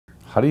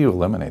How do you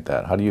eliminate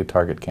that? How do you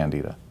target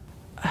candida?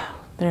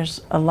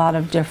 There's a lot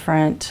of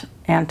different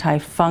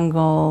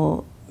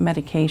anti-fungal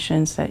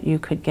medications that you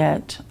could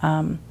get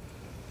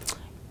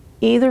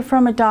either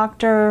from a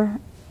doctor,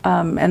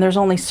 and there's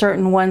only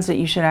certain ones that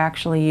you should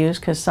actually use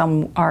because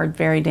some are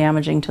very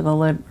damaging to the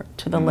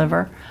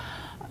liver.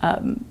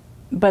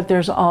 But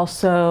there's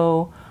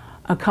also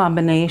a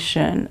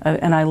combination,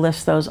 and I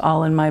list those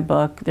all in my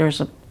book.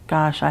 There's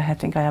I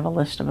think I have a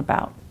list of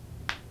about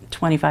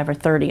 25 or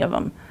 30 of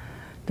them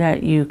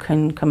that you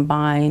can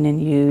combine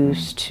and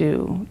use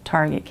to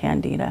target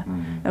candida.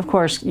 Of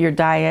course, your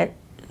diet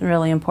is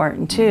really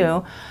important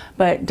too,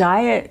 but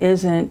diet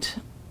isn't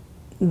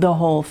the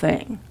whole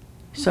thing.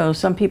 So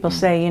some people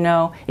say, you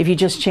know, if you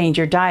just change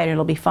your diet,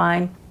 it'll be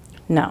fine.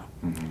 No,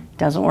 it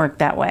doesn't work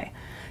that way.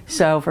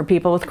 So for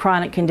people with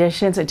chronic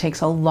conditions, it takes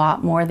a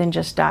lot more than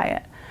just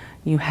diet.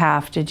 You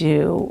have to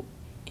do,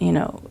 you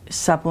know,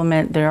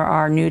 supplement. There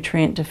are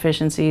nutrient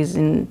deficiencies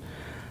in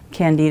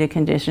candida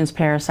conditions,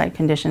 parasite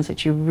conditions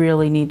that you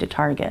really need to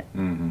target,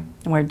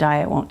 where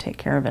diet won't take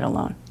care of it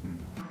alone.